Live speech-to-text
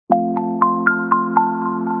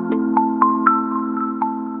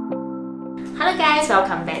Hello guys,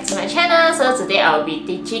 welcome back to my channel. So today I'll be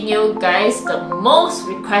teaching you guys the most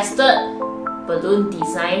requested balloon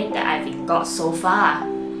design that I've got so far.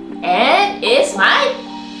 And it's my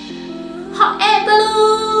hot air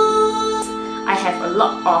balloons! I have a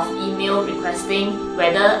lot of email requesting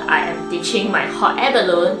whether I am teaching my hot air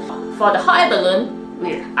balloon. For the hot air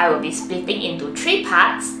balloon, I will be splitting into 3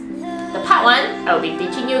 parts. The part 1, I will be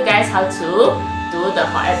teaching you guys how to do the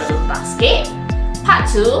hot air balloon basket. Part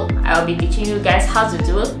 2, I will be teaching you guys how to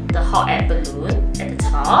do the hot air balloon at the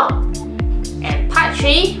top. And part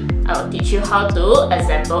 3, I will teach you how to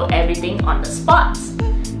assemble everything on the spots.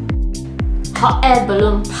 Hot air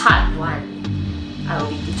balloon part 1, I will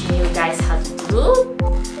be teaching you guys how to do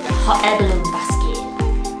the hot air balloon basket.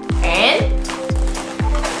 And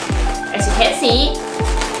as you can see,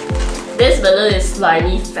 this balloon is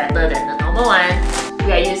slightly fatter than the normal one.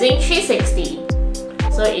 We are using 360,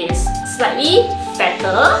 so it is slightly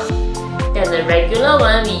fatter than the regular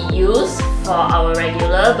one we use for our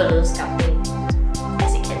regular balloon sculpting,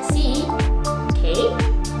 as you can see. Okay.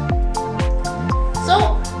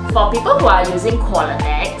 So for people who are using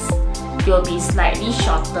Qualatex, it will be slightly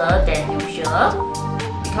shorter than usual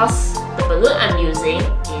because the balloon I'm using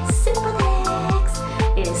is Sympatex.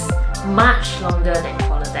 It is much longer than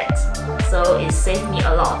Qualatex, so it saved me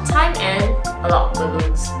a lot of time and a lot of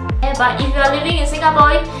balloons. But if you are living in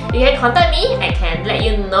Singapore, you can contact me. I can let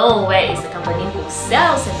you know where is the company who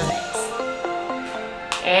sells Sympatex.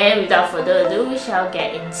 And without further ado, we shall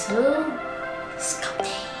get into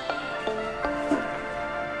sculpting.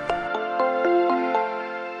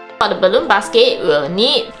 For the balloon basket, we will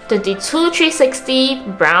need 22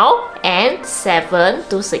 360 brown and 7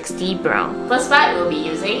 260 brown. First part, we will be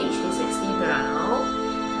using 360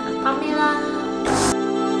 brown. Pump it up.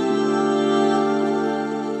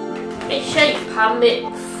 Make sure you pump it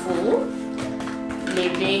full,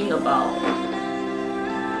 leaving about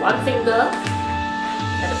 1 finger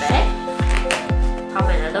at the back. Pump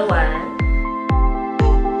another one.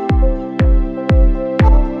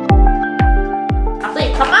 After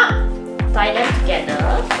you pump up, tie them together,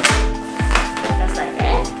 just like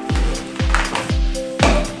that.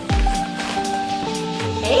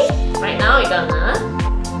 Okay, right now we're gonna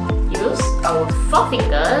use our 4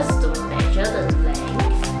 fingers to measure the length.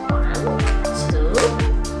 1, 2,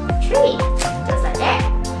 3, just like that.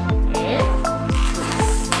 And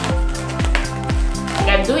you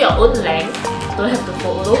can do your own length, don't have to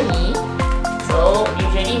follow me. So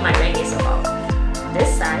usually my length is about this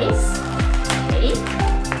size. Okay,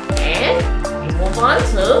 and we move on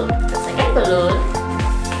to the second balloon.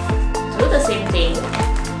 Do the same thing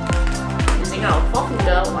using our 4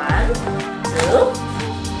 finger. 1, 2,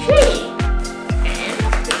 3, and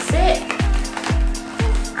fix it.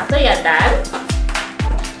 After you're done,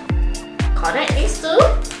 connect these two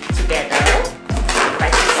together by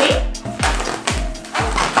fixing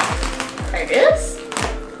like this.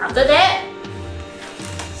 After that,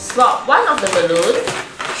 slot one of the balloon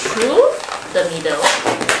through the middle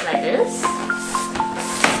like this.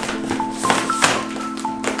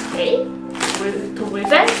 Okay, to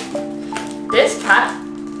prevent this part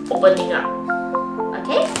opening up.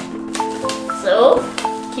 Okay, so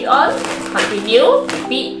keep on, continue,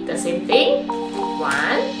 repeat the same thing. 1,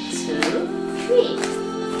 2, 3.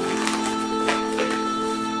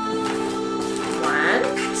 1,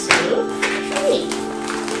 2, 3.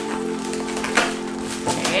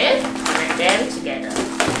 And connect them together.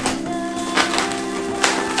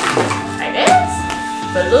 Like this.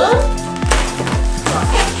 Balloon.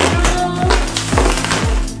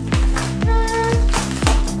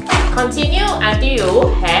 Continue until you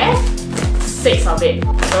have 6 of it.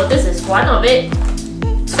 So this is 1 of it,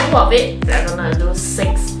 2 of it, we're gonna do 6.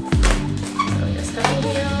 So just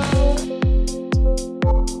continue.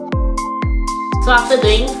 So after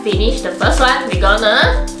finish the first one, we're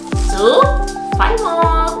gonna do 5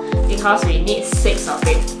 more because we need 6 of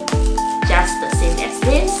it. Just the same as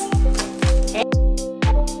this.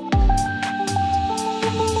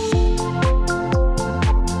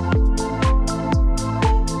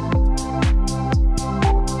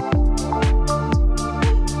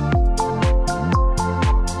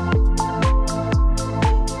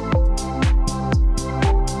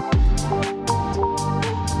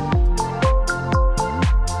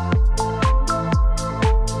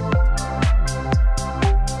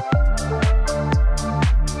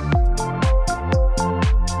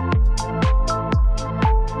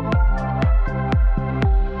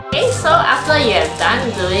 So after you have done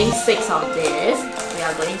doing 6 of this, we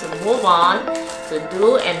are going to move on to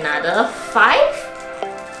do another 5,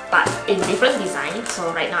 but in different design.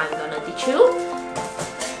 So right now I'm gonna teach you.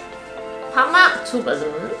 Pump up 2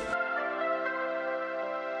 balloons.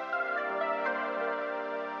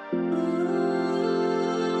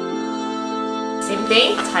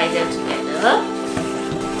 thing, tie them together.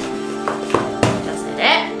 Just like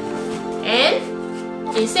that. And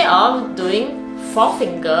instead of doing 4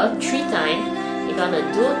 finger 3 times, you're gonna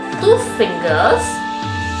do 2 fingers,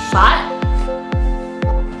 but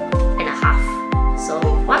and a half. So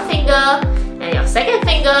 1 finger and your second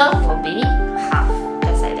finger will be half,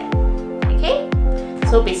 just like that. Okay?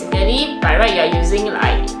 So basically, by right, you're using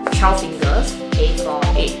like 12 fingers. Okay, for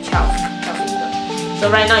 8, 12 fingers. So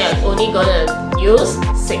right now, you're only gonna use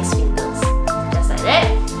 6 fingers. Just like that.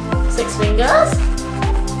 6 fingers.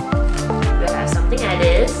 We'll have something like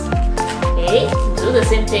this. Okay, do the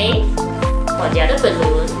same thing for the other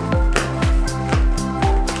balloon.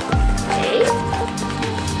 Okay.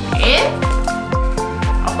 And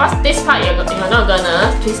of course, this part you're not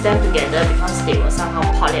gonna twist them together because they will somehow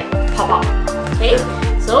pop out. Okay,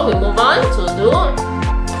 so we move on to do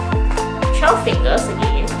 12 fingers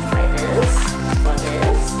again, like this, for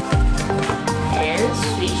this, and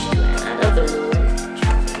switch to another balloon,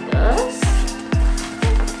 12 fingers.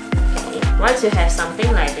 Okay, once you have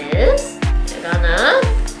something like this, you're gonna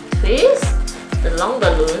twist the long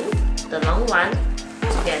balloon, the long one,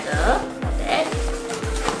 together, like that,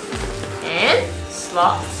 and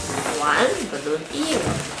slot 1 balloon in,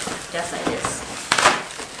 just like this.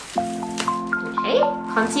 Okay,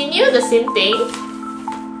 continue the same thing,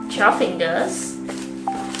 12 fingers.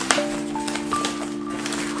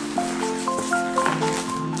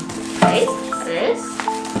 Okay, this,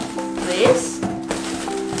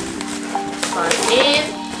 slot in.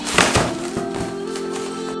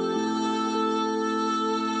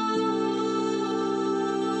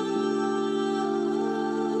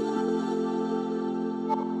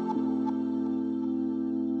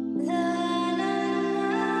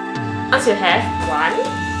 Once you have 1,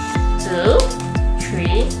 2,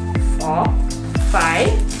 3, 4,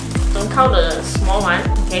 5. Don't count the small one,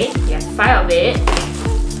 okay? You have 5 of it.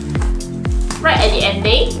 Right at the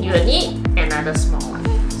ending, you will need another small one.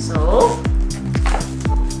 So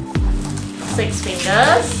 6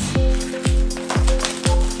 fingers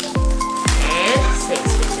and 6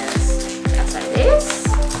 fingers. Just like this.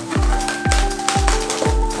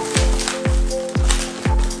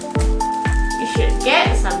 You should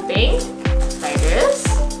get something like this.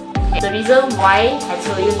 The reason why I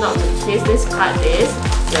told you not to twist this part is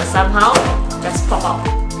they'll somehow just pop out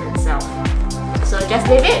themselves. So just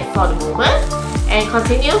leave it for the moment and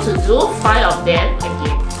continue to do 5 of them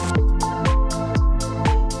again.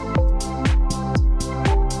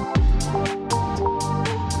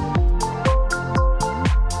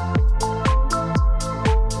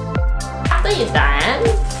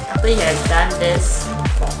 After you have done this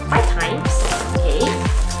for 5 times, okay.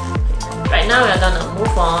 Right now we're gonna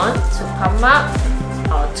move on to come up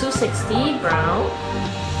our 260 brown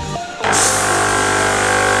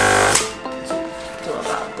to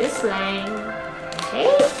about this length.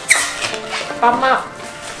 Okay, pump up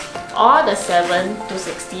all the 7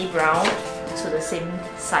 260 brown to the same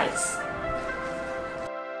size.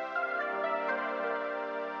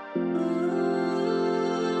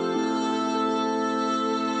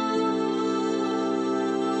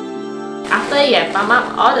 After you have pumped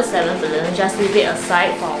up all the 7 balloons, just leave it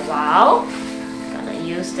aside for a while. Gonna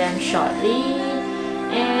use them shortly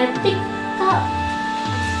and pick up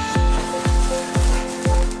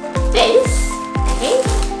this. Okay,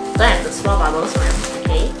 don't have the small bubbles one.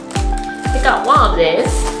 Okay, pick up one of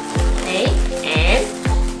this. Okay, and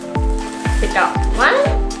pick up 1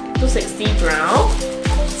 260 brown.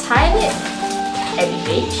 Tie it at the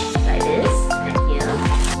edge like this and here.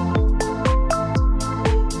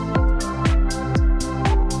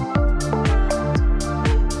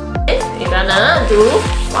 Gonna do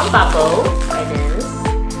 1 bubble like this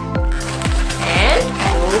and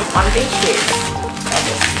do 1 big twist like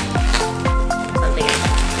this, something like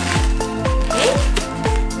that. Okay,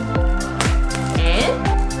 and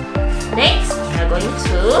next we're going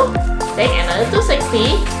to take another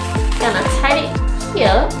 260, gonna tie it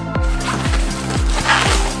here.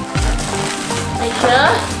 Make sure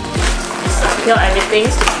you secure everything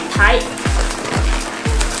to be tight.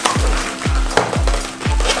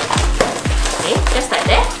 Just like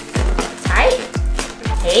that, tight.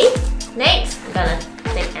 Okay, next I'm gonna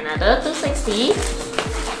take another 260,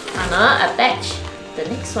 gonna attach the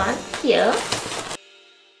next one here.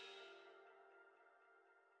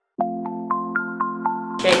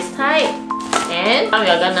 Sure it's tight, and now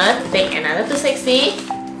we're gonna take another 260,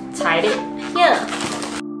 tie it here.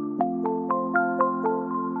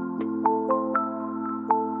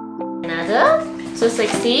 Another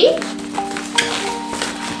 260,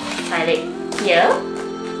 tie it here.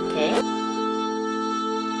 Okay.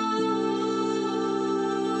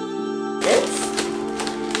 This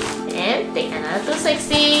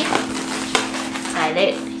 260, tie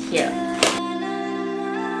it here.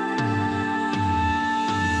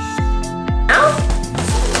 Now,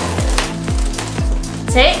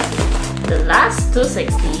 take the last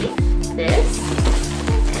 260, this,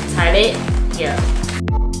 and tie it here.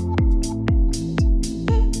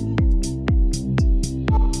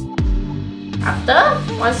 After,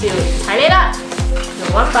 once you tie it up,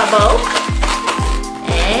 do one bubble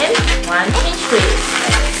and one pinch twist.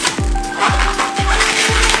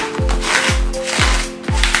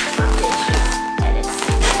 Like this.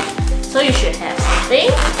 So you should have something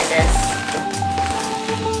like this.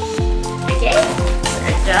 Okay,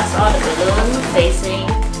 adjust all the balloon facing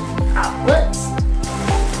upwards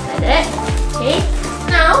like that. Okay,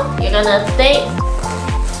 now you're gonna take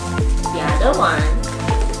the other one.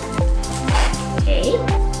 Okay,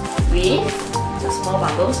 with the small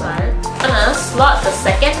bubbles one. I'm gonna slot the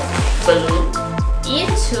second balloon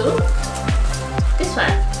into this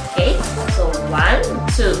one. Okay, so 1,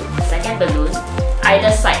 2, second balloon,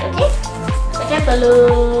 either side. Okay, second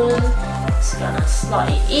balloon, just gonna slot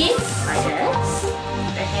it in like this.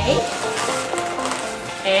 Okay,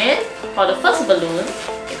 and for the first balloon,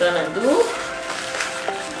 you're gonna do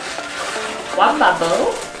one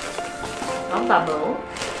bubble,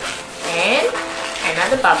 and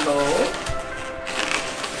another bubble.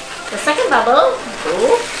 The second bubble, do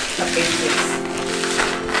a pinch twist.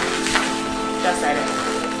 Just like that.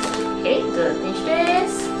 Okay, do a pinch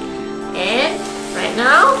twist. And right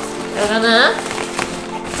now, we're gonna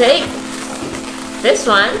take this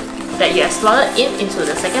one that you have slotted into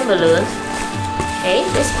the second balloon. Okay,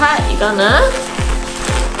 this part you're gonna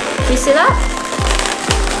twist it up.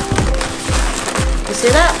 Twist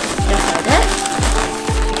it up, just like that.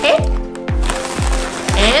 Okay,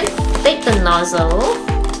 and take the nozzle.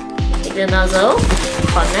 Take the nozzle,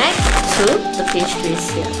 connect to the pinch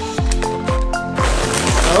twist here.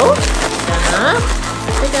 So, gonna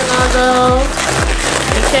take the nozzle,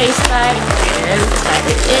 make sure it's tight, and slide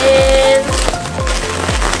it in.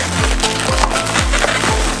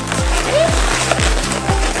 Okay.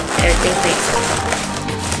 Everything fixed.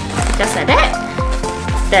 Just like that.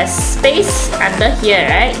 There's space under here,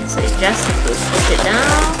 right? So you just have to push it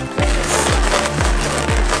down like this.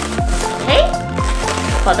 Okay.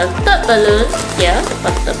 For the third balloon here,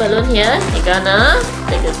 you're gonna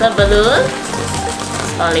take the third balloon,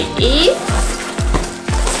 slot it in,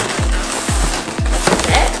 like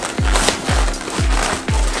that,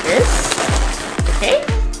 this, okay,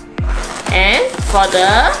 and for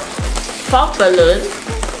the fourth balloon,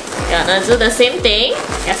 you're gonna do the same thing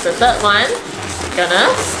as the third one, you're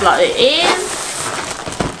gonna slot it in,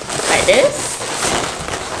 like this,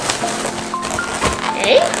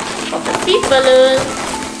 okay, for the fifth balloon,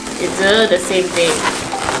 you do the same thing.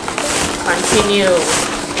 Continue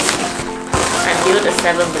until the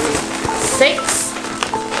seventh balloon. 6,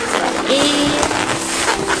 slot in.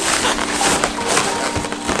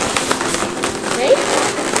 Okay,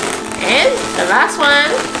 and the last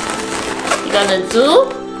one, you're gonna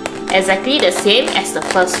do exactly the same as the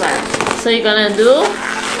first one. So you're gonna do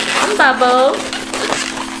one bubble,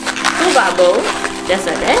 two bubble, just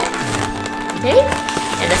like that. Okay,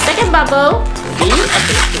 and the second bubble will be a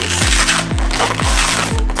pinch twist.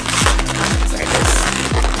 Like this.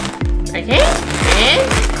 Okay, and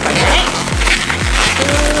connect to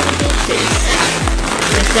the pinch twist.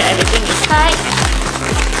 Make sure everything is tight.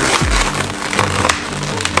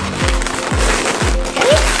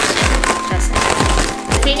 Okay, that's it.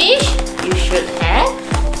 Finish. You should have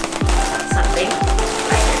something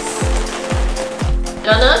like this.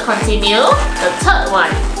 Gonna continue the third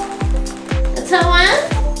one. The third one,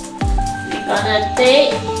 we're gonna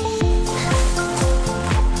take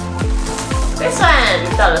this one.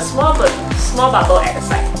 We've got a small bubble at the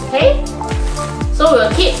side. Okay, so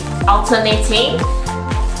we'll keep alternating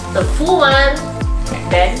the full one,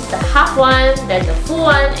 and then the half one, then the full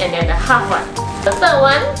one, and then the half one. The third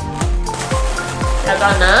one, you're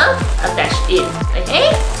gonna attach it.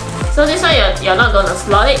 Okay, so this one you're not gonna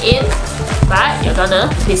slot it in, but you're gonna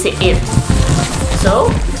twist it in.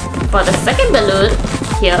 So for the second balloon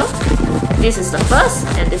here, this is the first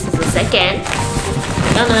and this is the second.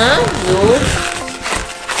 You're gonna do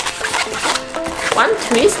one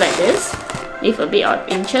twist like this, leave a bit of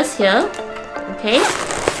inches here, okay,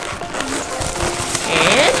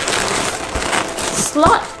 and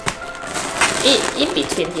slot it in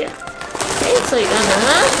between here. Okay, so you're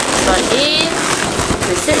gonna slot in,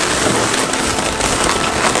 twist it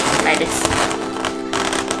like this.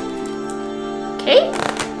 Okay,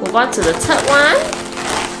 move on to the third one.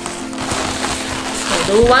 So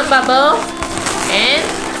do one bubble and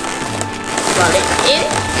slot it in.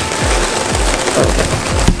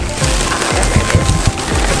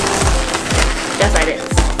 Just like this.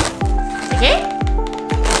 Okay?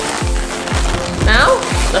 Now,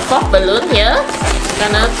 the fourth balloon here,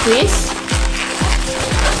 gonna twist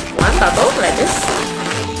one bubble like this.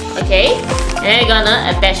 Okay? And you're gonna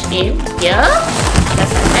attach in here.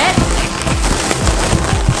 Just like that.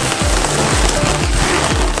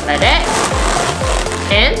 Like that.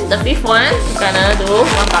 And the fifth one, you're gonna do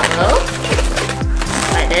one bubble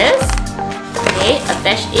like this. Okay,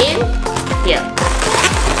 attach in here.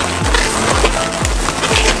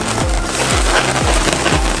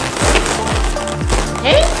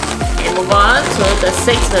 Okay, and move on to the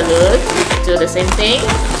sixth balloon. Do the same thing.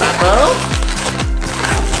 Bubble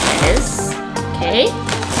like this. Okay,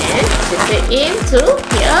 and twist it into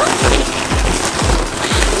here.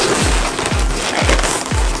 Like this.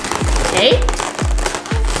 Okay.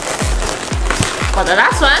 For the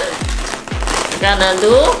last one, we're gonna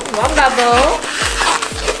do one bubble,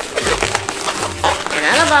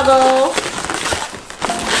 another bubble,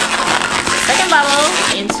 second bubble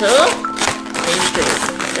into this twist,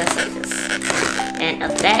 just like this, and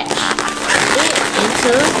attach it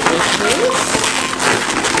into this twist.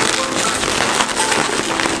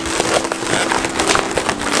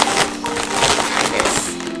 Like this.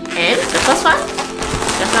 And the first one,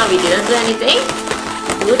 just now we didn't do anything.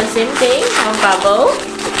 Do the same thing, one bubble,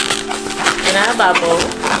 another bubble,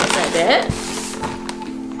 just like that.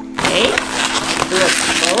 Okay, do a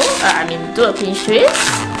bubble, do a pinch twist,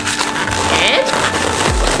 and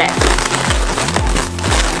that.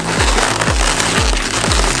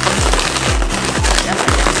 Just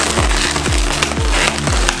like that.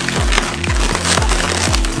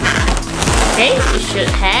 Okay, you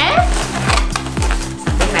should have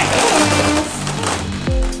something like this.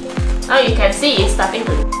 Now you can see it's starting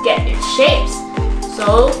to get its shapes.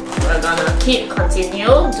 So we're gonna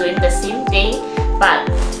continue doing the same thing,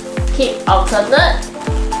 but keep alternate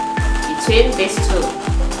between these two.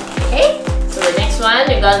 Okay? So the next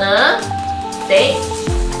one you're gonna take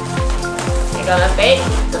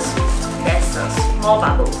the small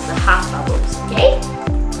bubbles, the half bubbles. Okay?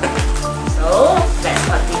 So let's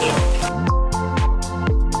continue.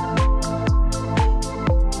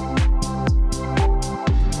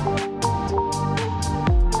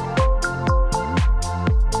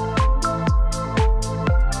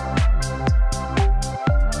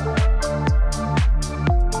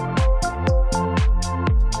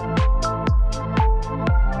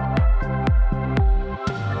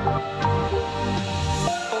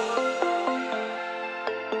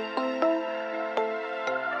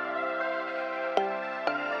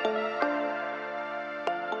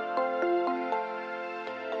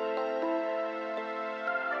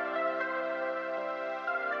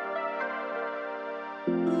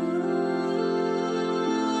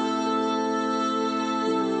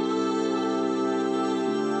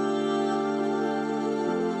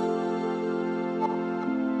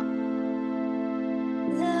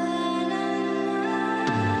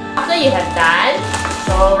 After you have done,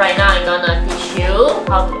 so right now I'm gonna teach you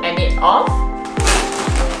how to end it off.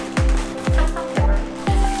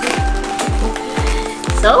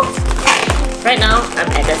 So right now I'm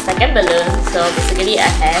at the second balloon. So basically I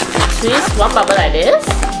have to twist one bubble like this,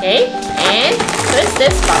 okay, and twist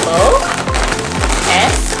this bubble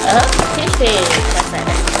as a pinch twist, just like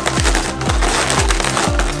that,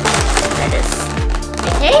 like this.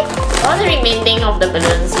 Okay, all the remaining of the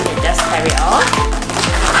balloons you can just carry off.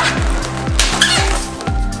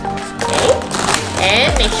 Okay,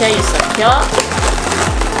 and make sure you secure.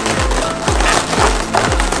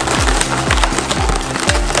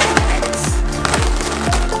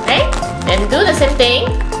 And do the same thing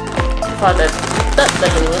for the third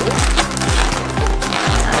balloon.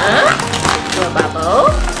 Do a bubble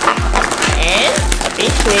and a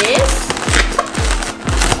pinch twist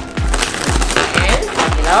and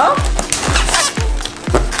top it off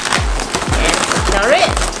and secure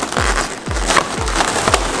it.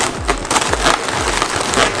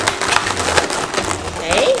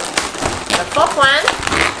 Okay, the fourth one,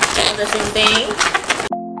 do the same thing.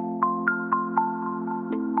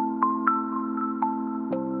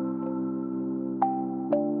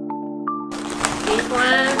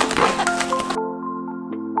 One.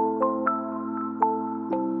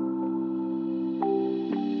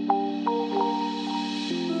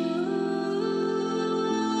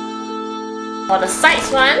 For the sides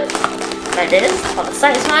one, like this. For the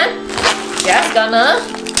sides one, just gonna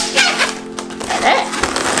like that.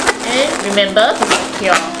 And remember to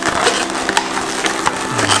secure.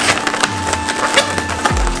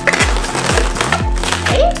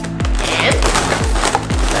 Okay, and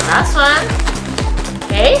the last one.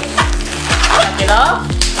 Okay, below.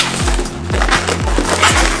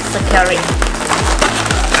 Secure it.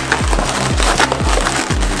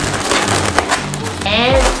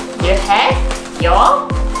 And you have your